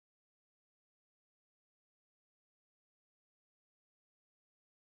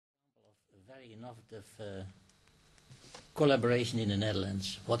very innovative collaboration in the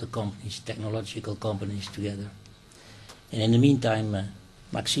Netherlands, water companies, technological companies together. And in the meantime,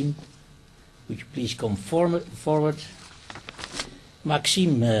 Maxime, would you please come forward?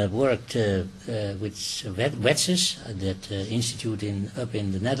 Maxime worked with Koetse, that institute up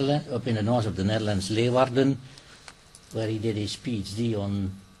in the north of the Netherlands, Leeuwarden, where he did his PhD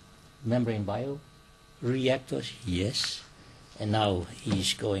on membrane bioreactors. Yes. And now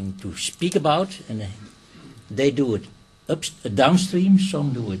he's going to speak about, and they do it downstream,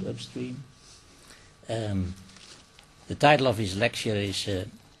 some do it upstream. The title of his lecture is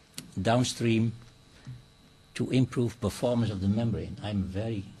Downstream to Improve Performance of the Membrane. I'm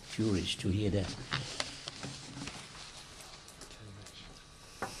very curious to hear that.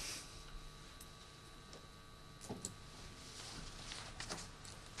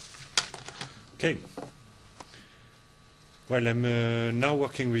 Okay. Well, I'm now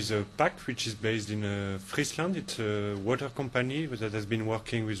working with PAC, which is based in Friesland. It's a water company that has been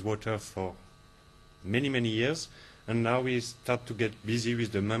working with water for many, many years. And now we start to get busy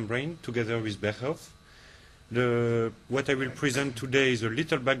with the membrane together with Berhoff. What I will present today is a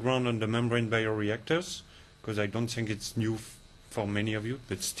little background on the membrane bioreactors, because I don't think it's new for many of you,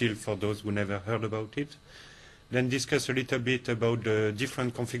 but still for those who never heard about it. Then discuss a little bit about the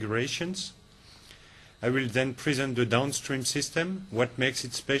different configurations. I will then present the downstream system, what makes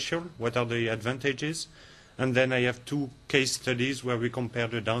it special, what are the advantages, and then I have two case studies where we compare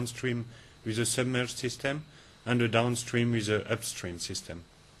the downstream with a submerged system and the downstream with the upstream system.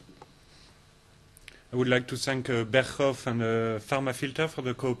 I would like to thank Berhoff and PharmaFilter for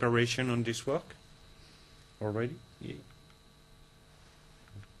the cooperation on this work. Already?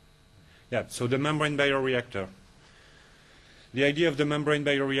 Yeah, so the membrane bioreactor. The idea of the membrane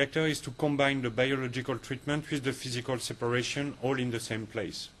bioreactor is to combine the biological treatment with the physical separation all in the same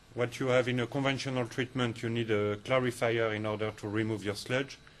place. What you have in a conventional treatment, you need a clarifier in order to remove your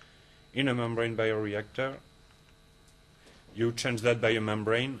sludge. In a membrane bioreactor, you change that by a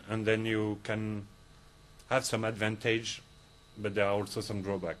membrane, and then you can have some advantage, but there are also some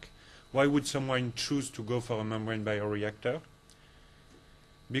drawback. Why would someone choose to go for a membrane bioreactor?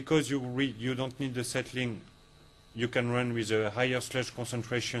 Because you don't need the settling. You can run with a higher sludge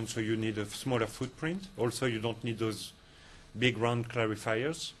concentration, so you need a smaller footprint. Also, you don't need those big round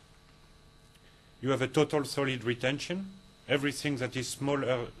clarifiers. You have a total solid retention. Everything that is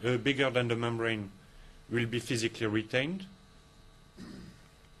smaller, bigger than the membrane will be physically retained.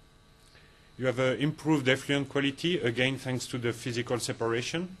 You have improved effluent quality, again thanks to the physical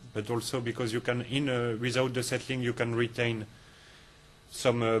separation, but also because you can, without the settling, you can retain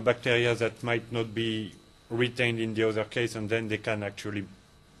some bacteria that might not be retained in the other case, and then they can actually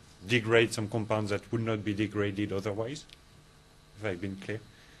degrade some compounds that would not be degraded otherwise, if I've been clear.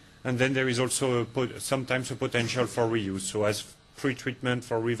 And then there is also sometimes a potential for reuse, so as pre-treatment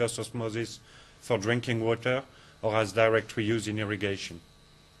for reverse osmosis for drinking water, or as direct reuse in irrigation,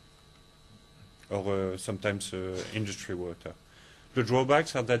 or sometimes industry water. The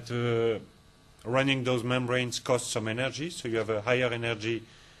drawbacks are that running those membranes costs some energy, so you have a higher energy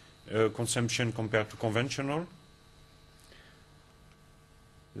consumption compared to conventional.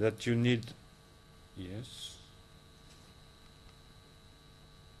 That you need, yes.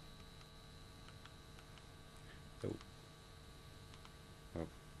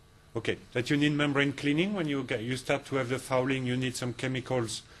 Okay, that you need membrane cleaning. When you start to have the fouling, you need some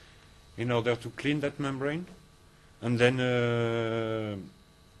chemicals in order to clean that membrane. And then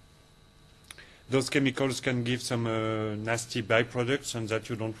those chemicals can give some nasty byproducts, and that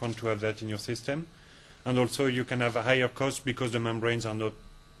you don't want to have that in your system. And also you can have a higher cost because the membranes are not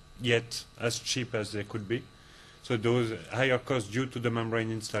yet as cheap as they could be. So those higher costs due to the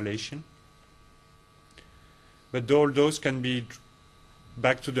membrane installation. But all those can be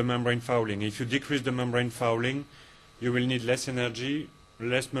back to the membrane fouling. If you decrease the membrane fouling, you will need less energy,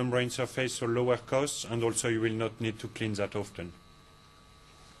 less membrane surface, so lower costs, and also you will not need to clean that often.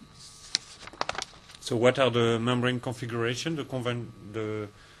 So what are the membrane configuration, the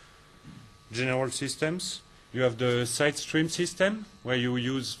general systems? You have the side stream system, where you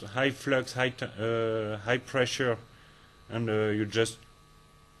use high flux, high pressure, and you just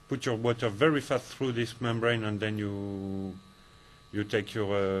put your water very fast through this membrane, and then you take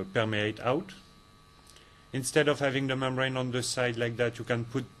your permeate out. Instead of having the membrane on the side like that, you can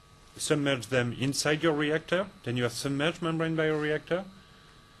submerge them inside your reactor. Then you have submerged membrane bioreactor.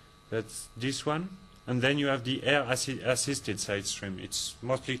 That's this one. And then you have the air-assisted side stream. It's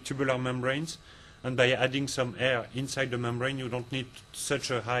mostly tubular membranes, and by adding some air inside the membrane, you don't need such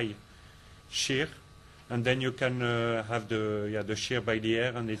a high shear, and then you can have the shear by the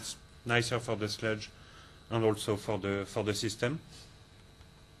air, and it's nicer for the sludge and also for the system.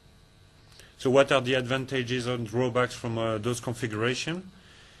 So what are the advantages and drawbacks from those configurations?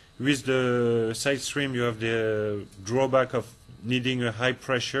 With the side stream, you have the drawback of needing a high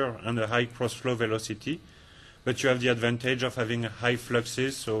pressure and a high cross-flow velocity, but you have the advantage of having high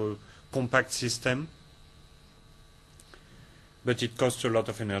fluxes, so compact system, but it costs a lot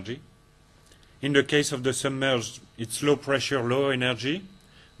of energy. In the case of the submerged, it's low pressure, low energy,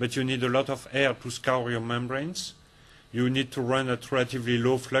 but you need a lot of air to scour your membranes. You need to run at relatively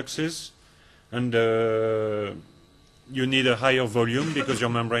low fluxes, and you need a higher volume because your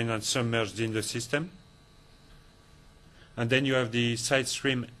membrane is submerged in the system. And then you have the side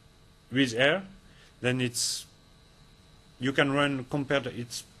stream with air. Then you can run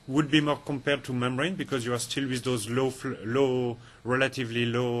it would be more compared to membrane because you are still with those relatively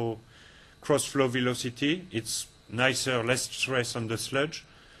low cross-flow velocity. It's nicer, less stress on the sludge,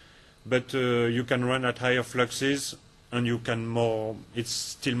 but you can run at higher fluxes, and it's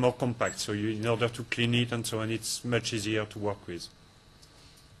still more compact. So in order to clean it and so on, it's much easier to work with.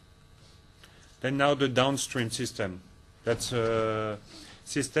 Then now the downstream system. That's a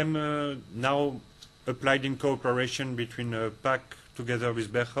system now applied in cooperation between PAC together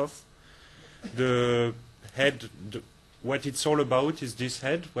with Berghoff. The head, what it's all about is this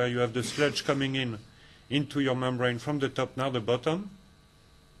head where you have the sludge coming into your membrane from the top now the bottom.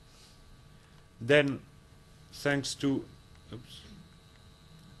 Then, thanks to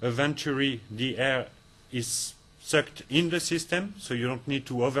a venturi, the air is sucked in the system, so you don't need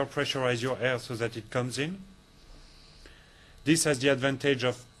to overpressurize your air so that it comes in. This has the advantage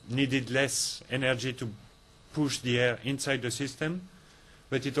of needed less energy to push the air inside the system,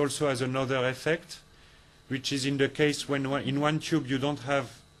 but it also has another effect, which is in the case when in one tube you don't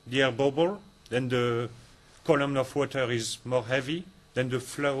have the air bubble, then the column of water is more heavy, then the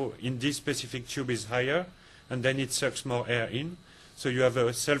flow in this specific tube is higher, and then it sucks more air in. So you have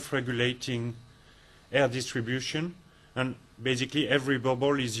a self-regulating air distribution, and basically every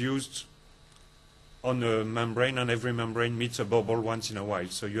bubble is used on a membrane, and every membrane meets a bubble once in a while.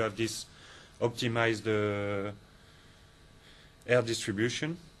 So you have this optimized air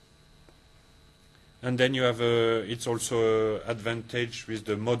distribution. And then you have it's also an advantage with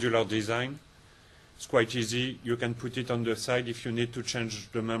the modular design. It's quite easy. You can put it on the side. If you need to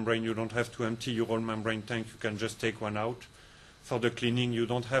change the membrane, you don't have to empty your whole membrane tank. You can just take one out. For the cleaning, you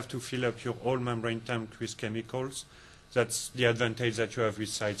don't have to fill up your whole membrane tank with chemicals. That's the advantage that you have with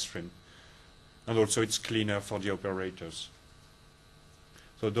side stream. And also it's cleaner for the operators.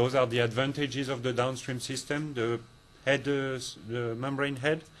 So those are the advantages of the downstream system. The head, the membrane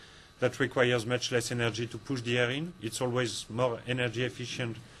head, that requires much less energy to push the air in. It's always more energy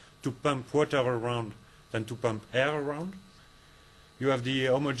efficient to pump water around than to pump air around. You have the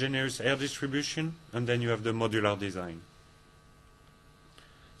homogeneous air distribution, and then you have the modular design.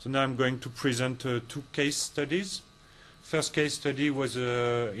 So now I'm going to present two case studies. First case study was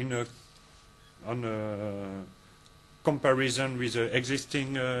on a comparison with the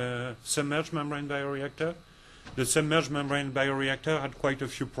existing submerged membrane bioreactor. The submerged membrane bioreactor had quite a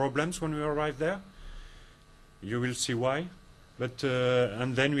few problems when we arrived there. You will see why. But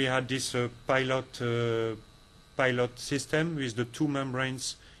and then we had this pilot system with the two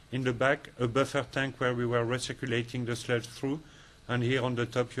membranes in the back, a buffer tank where we were recirculating the sludge through, and here on the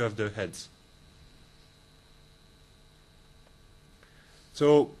top you have the heads.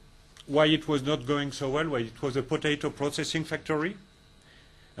 So why it was not going so well? Well, it was a potato processing factory,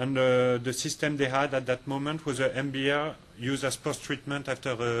 and the system they had at that moment was a MBR used as post-treatment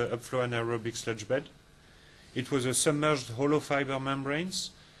after upflow anaerobic sludge bed. It was a submerged hollow fiber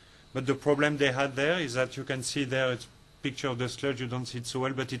membranes, but the problem they had there is that you can see there, it's a picture of the sludge, you don't see it so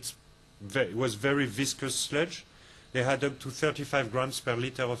well, but it was very viscous sludge. They had up to 35 grams per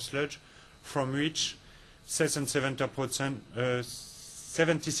liter of sludge, from which 76%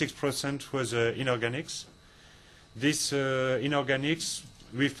 was inorganics. This inorganics,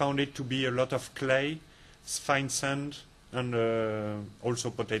 we found it to be a lot of clay, fine sand, and also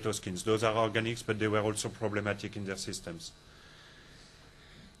potato skins. Those are organics, but they were also problematic in their systems.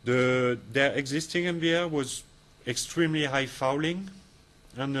 Their existing MBR was extremely high fouling,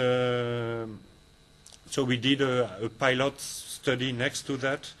 and so we did a pilot study next to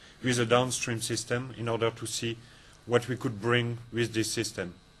that with a downstream system in order to see what we could bring with this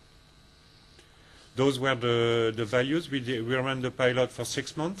system. Those were the values. We ran the pilot for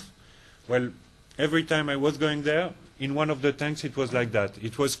 6 months. Well, every time I was going there, in one of the tanks it was like that.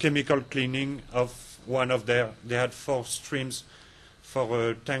 It was chemical cleaning of one of they had 4 streams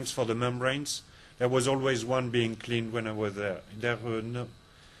for tanks for the membranes. There was always one being cleaned when I was there.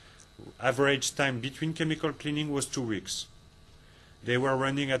 average time between chemical cleaning was 2 weeks. They were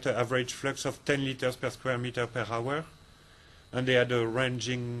running at an average flux of 10 liters per square meter per hour, and they had a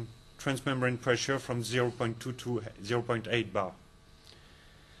ranging transmembrane pressure from 0.2 to 0.8 bar.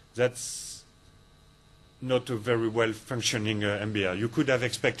 That's not a very well functioning MBR. You could have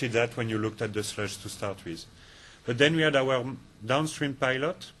expected that when you looked at the sludge to start with. But then we had our downstream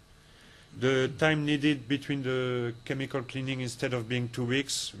pilot. The time needed between the chemical cleaning, instead of being 2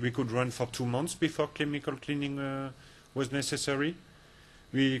 weeks, we could run for 2 months before chemical cleaning was necessary.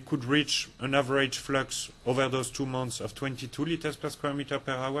 We could reach an average flux over those 2 months of 22 liters per square meter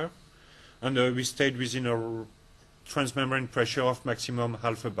per hour, and we stayed within a transmembrane pressure of maximum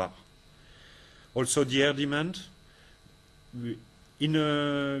half a bar. Also the air demand, we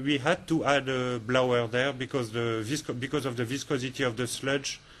had to add a blower there because of the viscosity of the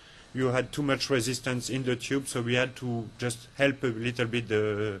sludge. You had too much resistance in the tube, so we had to just help a little bit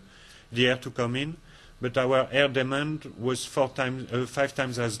the air to come in. But our air demand was 5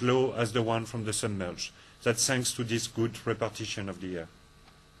 times as low as the one from the submerged. That's thanks to this good repartition of the air.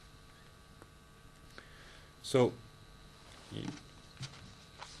 So,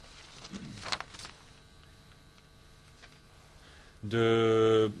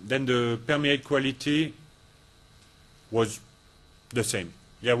 then the permeate quality was the same.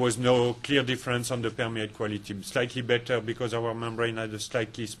 There was no clear difference on the permeate quality. Slightly better because our membrane had a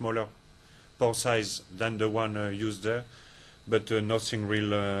slightly smaller pore size than the one used there, but nothing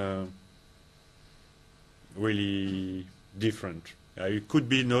really different. It could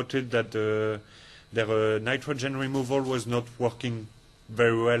be noted that their nitrogen removal was not working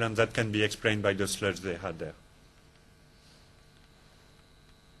very well, and that can be explained by the sludge they had there.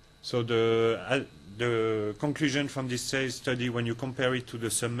 So the conclusion from this study, when you compare it to the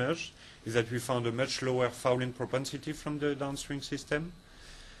submerged, is that we found a much lower fouling propensity from the downstream system.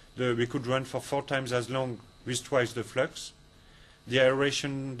 We could run for 4 times as long with twice the flux. The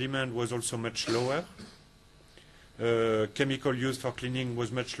aeration demand was also much lower. Chemical use for cleaning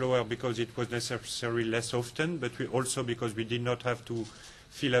was much lower because it was necessary less often, but also because we did not have to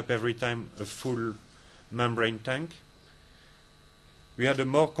fill up every time a full membrane tank. We had a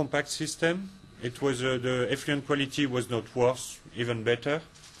more compact system. It was the effluent quality was not worse, even better.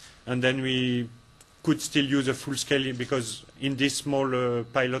 And then we could still use a full scale because in this small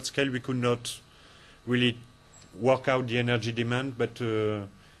pilot scale we could not really work out the energy demand, but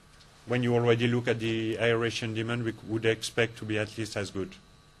when you already look at the aeration demand, we would expect to be at least as good.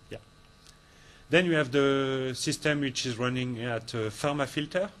 Yeah. Then you have the system which is running at pharma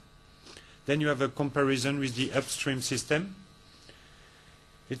filter. Then you have a comparison with the upstream system.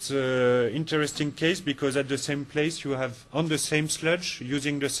 It's an interesting case because at the same place you have, on the same sludge,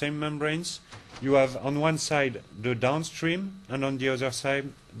 using the same membranes, you have on one side the downstream and on the other side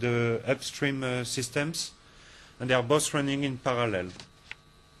the upstream systems, and they are both running in parallel.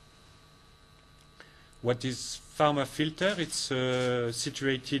 What is pharma filter? It's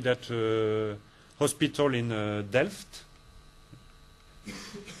situated at a hospital in Delft.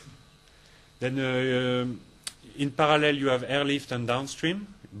 Then in parallel you have airlift and downstream.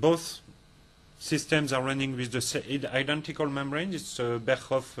 Both systems are running with the identical membrane. It's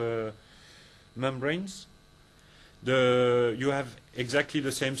Berghoff membranes. You have exactly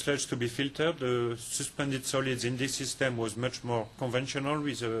the same sludge to be filtered. The suspended solids in this system was much more conventional,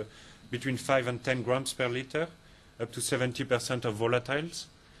 with between 5 and 10 grams per liter, up to 70% of volatiles.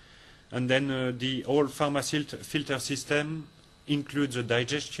 And then the whole pharma filter system includes a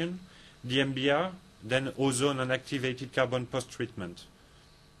digestion, the MBR, then ozone and activated carbon post-treatment.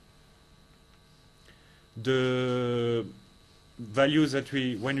 The values that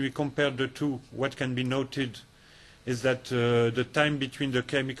when we compare the two, what can be noted is that the time between the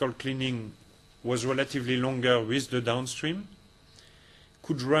chemical cleaning was relatively longer with the downstream,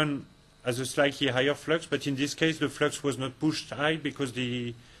 could run as a slightly higher flux, but in this case the flux was not pushed high because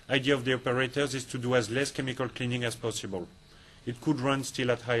the idea of the operators is to do as less chemical cleaning as possible. It could run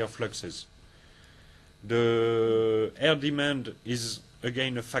still at higher fluxes. The air demand is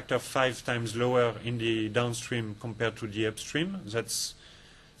again a factor 5 times lower in the downstream compared to the upstream. That's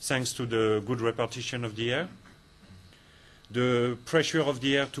thanks to the good repartition of the air. The pressure of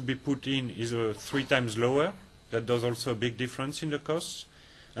the air to be put in is 3 times lower. That does also a big difference in the costs.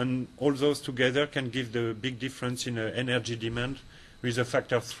 And all those together can give the big difference in energy demand with a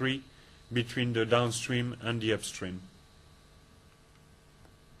factor 3 between the downstream and the upstream.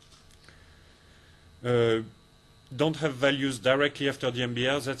 Don't have values directly after the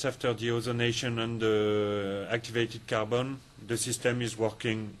MBR. That's after the ozonation and the activated carbon. The system is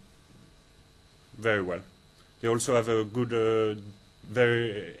working very well. They also have a good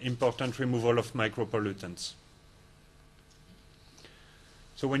very important removal of micropollutants.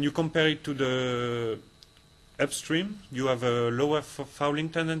 So when you compare it to the upstream, you have a lower fouling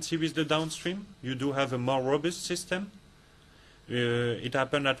tendency with the downstream. You do have a more robust system. It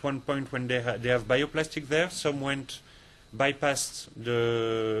happened at one point when they have bioplastic there. Some went bypassed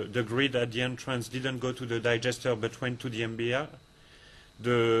the grid at the entrance, didn't go to the digester, but went to the MBR.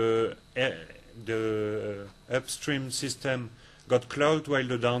 The upstream system got clogged while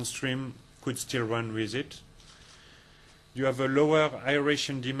the downstream could still run with it. You have a lower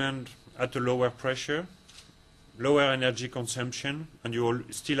aeration demand at a lower pressure, lower energy consumption, and you will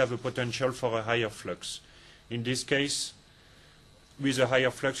still have a potential for a higher flux. In this case, with a higher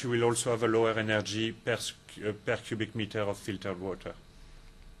flux, you will also have a lower energy per cubic meter of filtered water.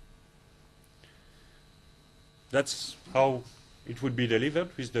 That's how it would be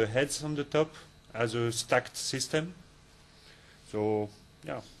delivered, with the heads on the top as a stacked system. So,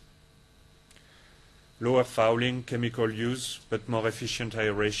 yeah. Lower fouling, chemical use, but more efficient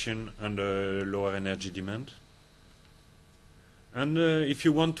aeration and lower energy demand. And if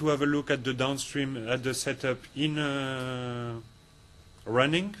you want to have a look at the downstream, at the setup in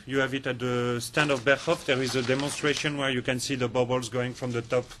running, you have it at the stand of Berhoff. There is a demonstration where you can see the bubbles going from the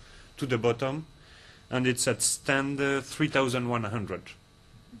top to the bottom, and it's at stand 3100.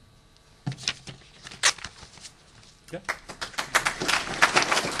 Yeah.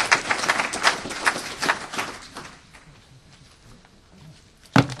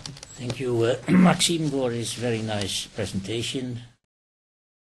 Thank you, Maxime, for this very nice presentation.